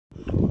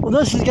Well,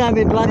 this is going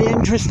to be bloody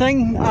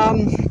interesting.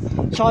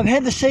 So I've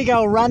had the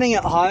seagull running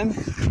at home,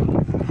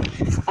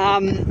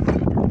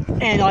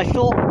 and I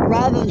thought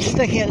rather than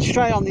sticking it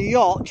straight on the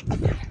yacht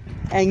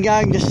and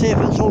going to see if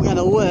it's all going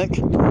to work,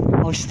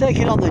 I'll stick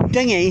it on the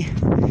dinghy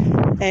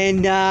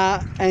and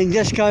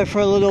just go for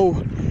a little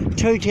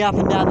tootie up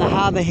and down the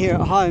harbour here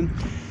at home.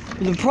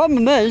 The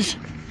problem is,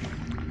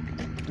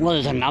 well,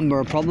 there's a number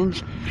of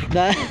problems.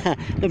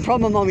 The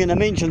problem I'm going to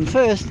mention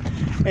first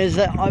is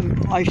that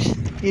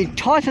you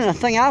tighten the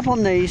thing up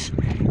on these,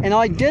 and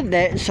I did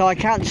that so I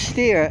can't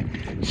steer it,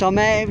 so I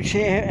may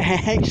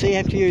actually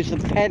have to use the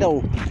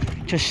paddle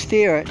to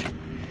steer it.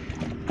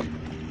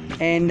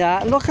 And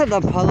look at the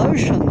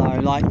pollution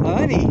though, like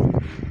I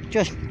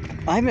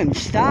haven't even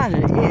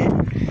started it yet.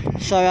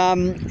 So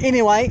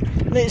anyway,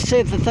 let's see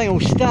if the thing will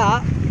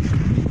start.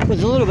 It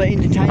was a little bit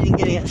entertaining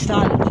getting it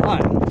started at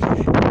home.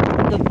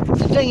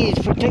 The dinghy is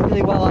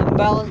particularly well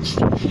unbalanced.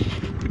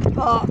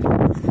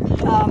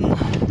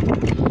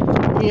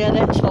 Yeah,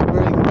 that's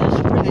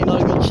really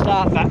not a good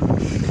start, but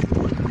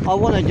I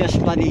want to just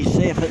bloody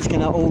see if it's going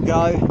to all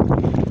go.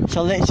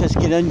 So let's just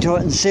get into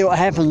it and see what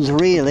happens,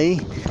 really.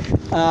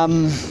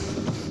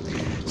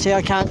 See,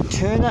 I can't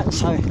turn it,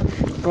 so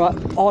right,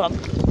 hold on.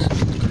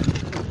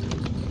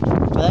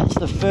 So that's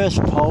the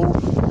first pole.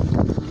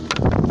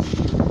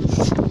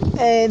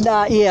 And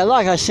yeah,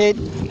 like I said,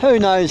 who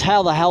knows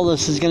how the hell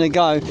this is going to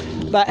go,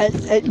 but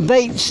it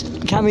beats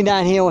coming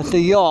down here with the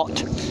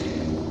yacht.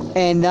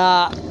 And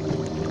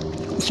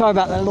sorry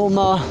about that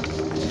lawnmower,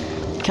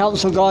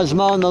 council guys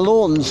mowing the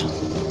lawns.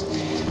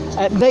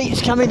 It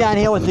beats coming down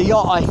here with the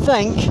yacht, I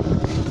think,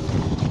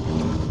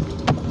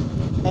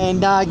 and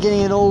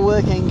getting it all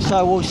working,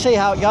 so we'll see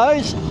how it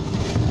goes.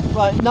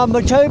 Right, number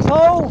 2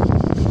 pole.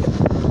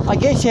 I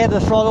guess you have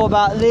the throttle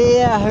about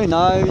there, who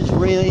knows,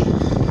 really.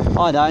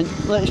 I don't.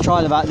 Let's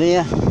try it about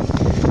there.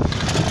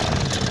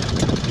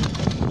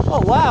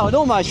 Oh wow, it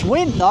almost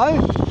went though.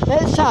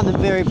 That sounded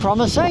very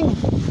promising.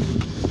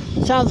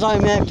 Sounds like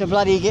I'm going to have to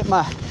bloody get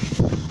my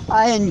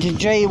A into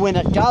G when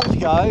it does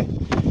go,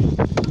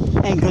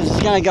 and because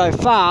it's going to go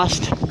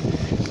fast.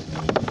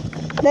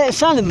 That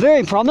sounded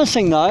very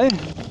promising though.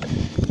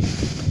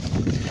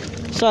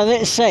 So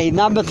let's see,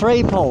 number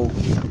 3 pull.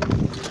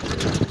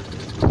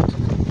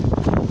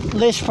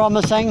 Less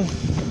promising.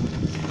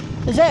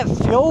 Is that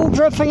fuel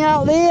dripping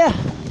out there?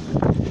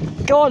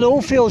 God, it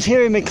all feels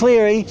hairy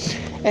McCleary,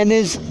 and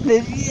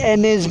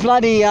there's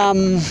bloody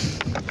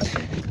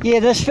yeah,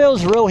 this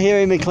feels real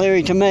hairy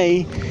McCleary to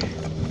me.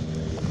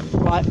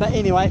 Right, but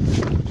anyway,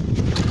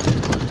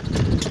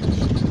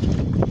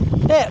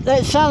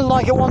 that sounded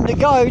like it wanted to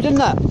go, didn't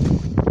it?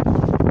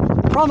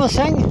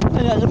 Promising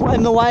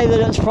in the way that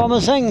it's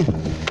promising,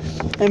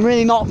 and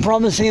really not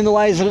promising in the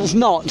ways that it's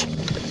not.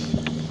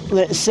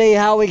 Let's see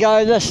how we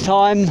go this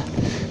time.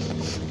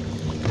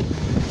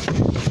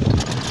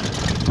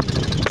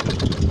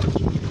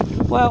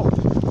 Well,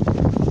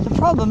 the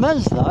problem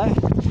is though,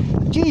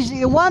 geez,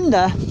 you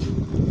wonder,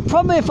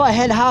 probably if I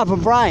had half a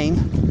brain,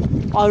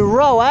 I'd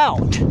row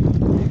out,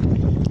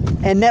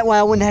 and that way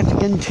I wouldn't have to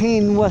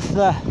contend with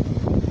the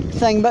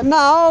thing, but no,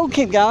 I'll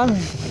keep going.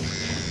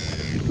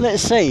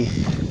 Let's see.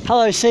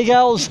 Hello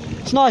seagulls,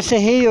 it's nice to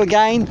hear you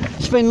again.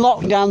 It's been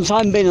lockdown, so I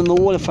haven't been in the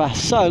water for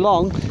so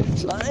long.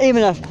 So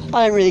even if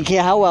I don't really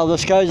care how well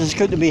this goes, it's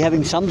good to be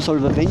having some sort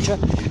of adventure.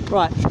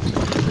 Right.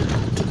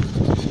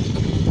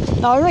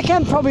 Now I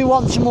reckon I probably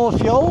want some more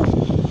fuel.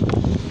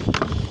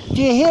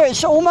 Do you hear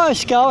it's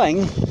almost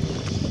going?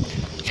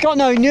 It's got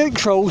no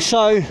neutral,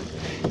 so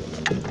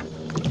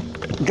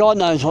God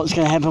knows what's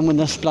going to happen when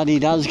this bloody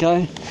does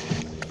go.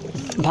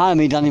 Part of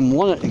me doesn't even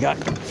want it to go.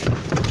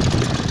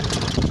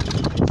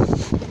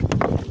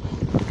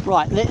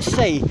 Right, let's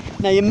see.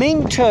 Now you're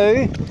meant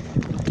to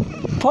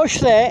push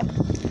that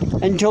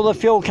until the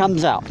fuel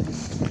comes out.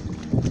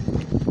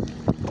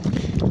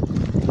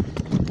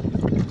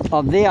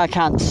 Up there I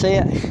can't see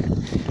it,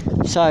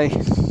 so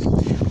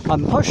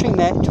I'm pushing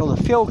that until the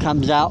fuel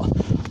comes out.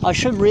 I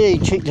should really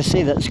check to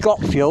see that it's got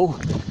fuel.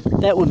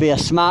 That would be a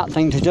smart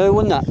thing to do,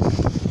 wouldn't it?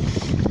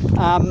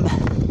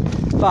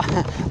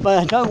 But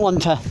I don't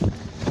want to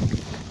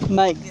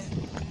make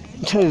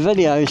 2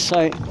 videos,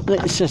 so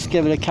let's just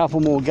give it a couple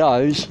more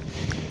goes.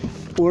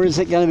 Or is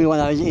it going to be one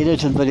of those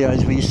edited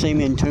videos where you see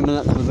me in 2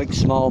 minutes with a big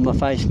smile on my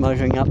face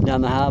motoring up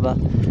down the harbour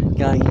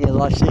going, yeah,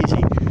 life's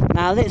easy.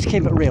 Now let's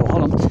keep it real,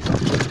 hold on.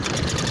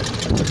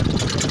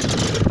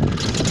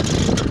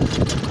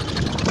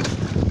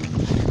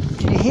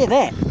 Did you hear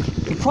that?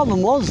 The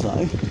problem was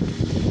though,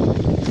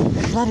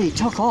 it bloody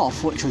took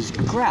off, which was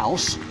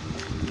grouse,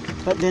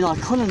 but then I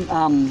couldn't,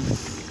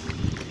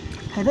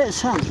 hey, that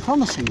sounds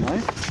promising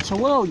though. So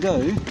what I'll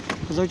do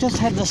is I'll just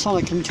have this on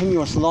a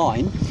continuous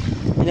line,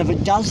 and if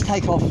it does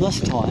take off this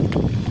time,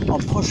 I'll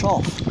push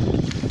off,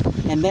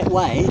 and that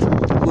way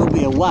we'll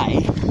be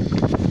away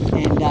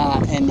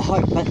and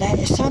hope. But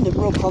that sounded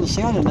real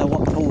promising. I don't know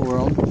what pool we're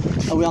on.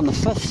 Are we on the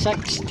 5th,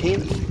 6th,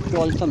 10th?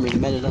 Well, it doesn't really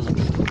matter, does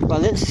it? Well,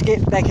 let's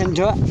get back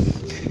into it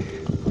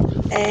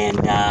and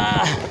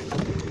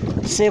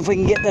see if we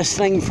can get this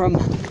thing from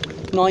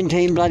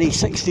 19 bloody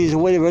 60s or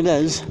whatever it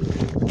is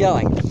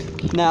going.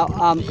 Now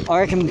I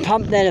reckon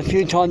pump that a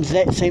few times,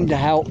 that seemed to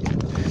help.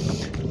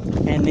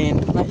 And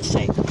then let's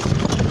see,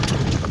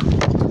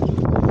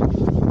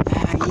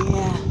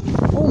 yeah,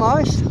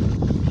 almost.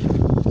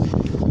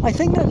 I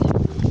think that,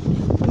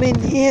 I mean,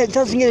 yeah, it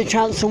doesn't get a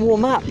chance to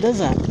warm up, does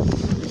it?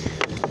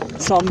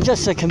 So I'm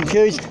just so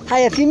confused.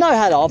 Hey, if you know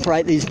how to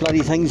operate these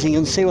bloody things, you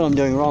can see what I'm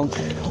doing wrong.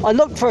 I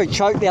looked for a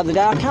choke the other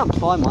day, I can't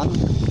find one.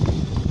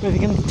 But if you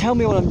can tell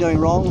me what I'm doing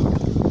wrong,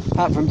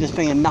 apart from just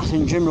being a nut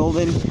in general,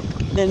 then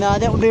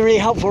that would be really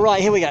helpful.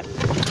 Right, here we go.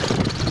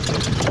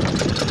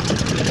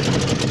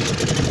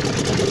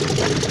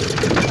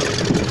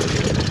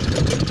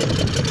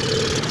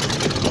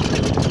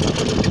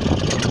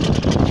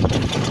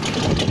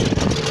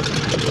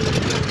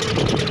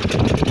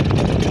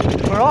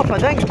 We're off, I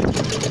think.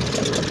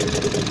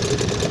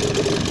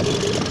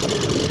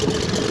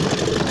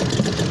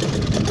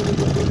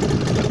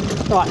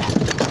 Right,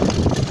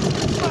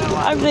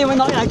 hopefully we're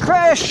not going to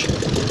crash.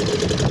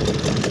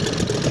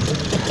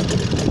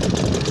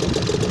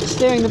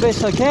 Steering the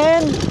best I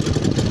can.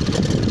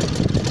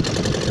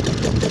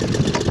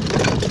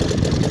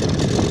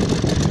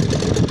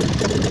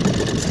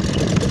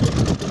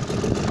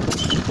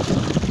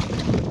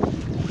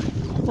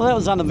 Well, that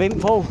was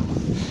uneventful.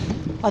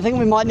 I think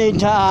we might need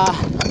to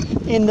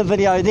end the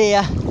video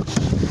there,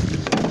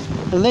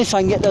 unless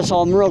I can get this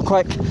on real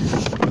quick.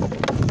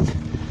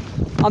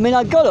 I mean,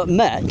 I've got to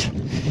admit,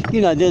 you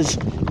know, there's,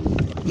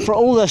 for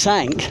all this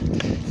ink,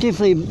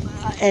 definitely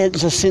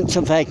adds a sense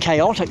of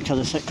chaotic to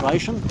the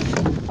situation.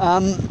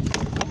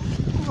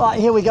 Right,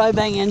 here we go,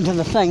 bang into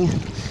the thing.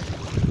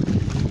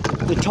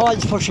 The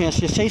tide's pushing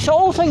us, you see. So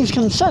all things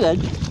considered,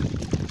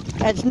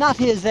 as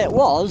nutty as that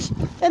was,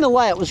 in a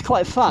way it was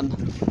quite fun.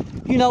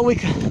 You know, we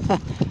could,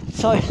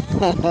 so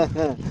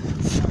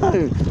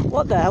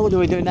what the hell do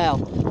we do now?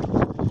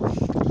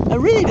 It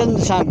really didn't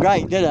sound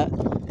great, did it?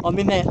 I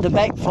mean, the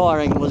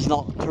backfiring was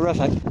not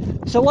terrific.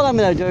 So what I'm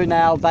going to do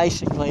now,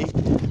 basically,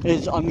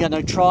 is I'm going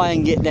to try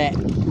and get that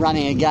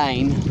running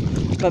again.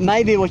 But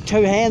maybe with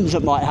two hands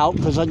it might help,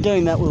 because I'm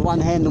doing that with one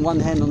hand and one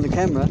hand on the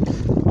camera.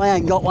 I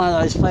ain't got one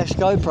of those flash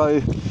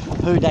GoPro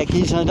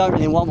hoodackies, and I don't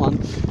really want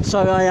one. So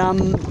I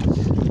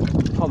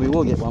probably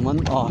will get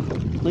one. Oh,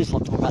 let's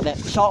not talk about that.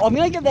 So I'm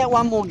going to give that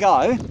one more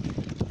go.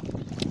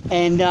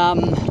 And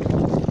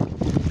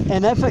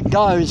if it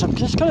goes, I'm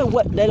just going to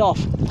whip that off.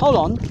 Hold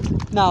on.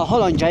 No,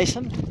 hold on,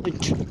 Jason.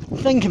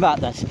 Think about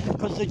this,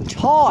 because the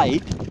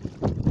tide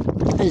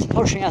is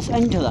pushing us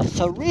into this.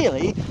 So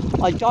really,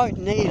 I don't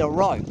need a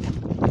rope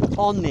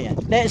on there.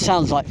 That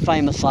sounds like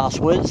famous last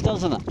words,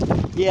 doesn't it?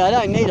 Yeah, I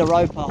don't need a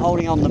rope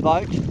holding on the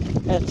boat.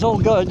 It's all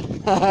good.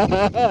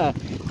 But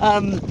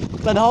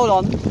hold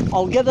on,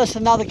 I'll give this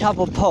another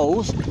couple of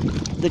pulls.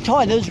 The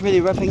tide is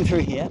really ripping through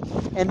here.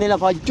 And then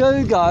if I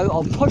do go,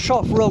 I'll push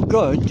off real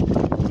good.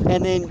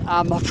 And then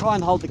I'll try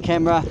and hold the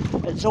camera.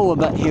 It's all a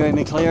bit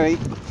hairy-macleary.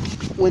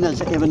 When has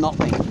it ever not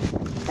been?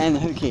 And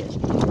who cares?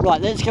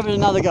 Right, let's give it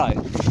another go.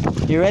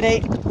 You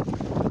ready?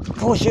 Of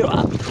course you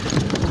are.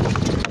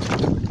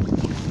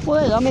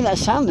 Well, I mean, that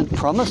sounded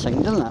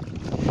promising, didn't it?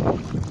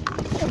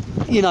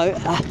 You know,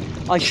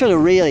 I should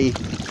have really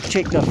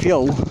checked the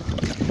fuel.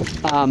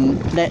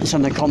 That's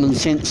in the common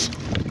sense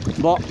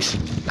box.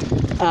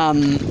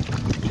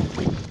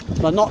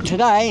 But not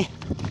today.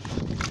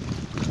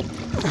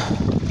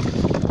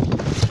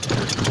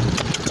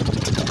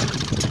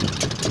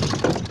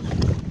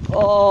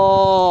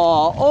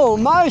 Oh,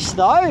 almost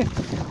though.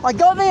 I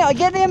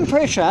get the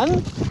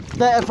impression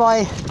that if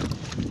I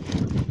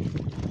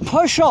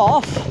push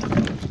off,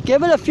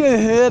 give it a few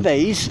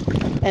herbies,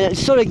 and it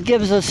sort of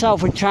gives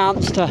itself a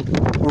chance to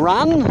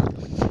run,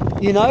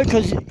 you know,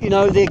 because, you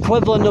know, the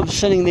equivalent of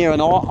sitting there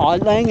and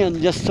idling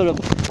and just sort of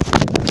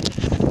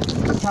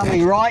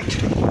coming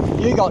right,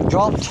 you got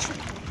dropped.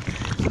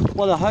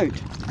 What a hoot.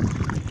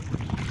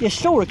 You're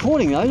still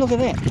recording though, look at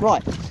that.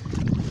 Right.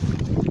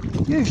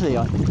 Usually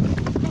it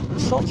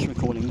stops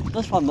recording.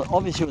 This one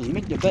obviously was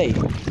meant to be.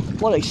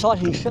 What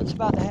exciting shit's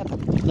about to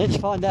happen. Let's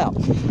find out.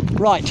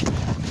 Right.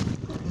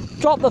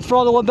 Drop the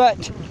throttle a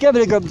bit, give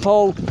it a good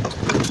pull.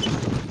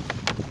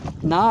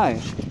 No.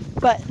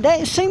 But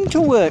that seemed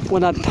to work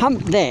when I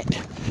pumped that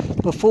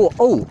before.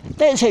 Oh,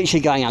 that's actually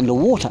going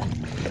underwater.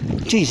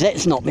 Geez,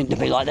 that's not meant to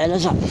be like that,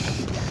 is it?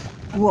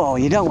 Whoa,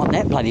 you don't want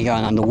that bloody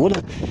going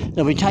underwater.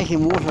 They'll be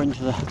taking water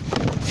into the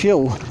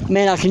fuel.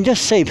 Man, I can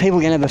just see people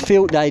are going to have a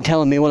field day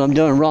telling me what I'm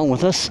doing wrong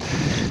with this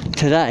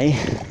today.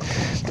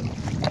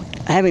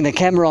 Having the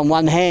camera on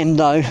one hand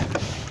though,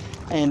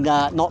 and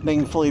not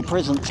being fully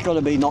present, it's got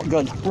to be not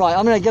good. Right,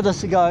 I'm going to give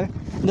this a go.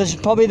 This is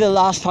probably the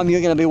last time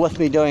you're going to be with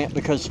me doing it,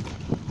 because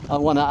I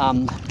want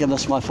to give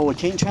this my full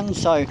attention.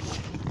 So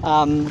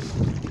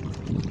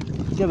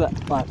give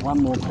it like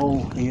one more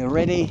pull. Are you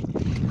ready?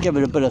 Give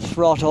it a bit of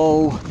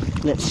throttle.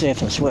 Let's see if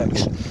this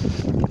works.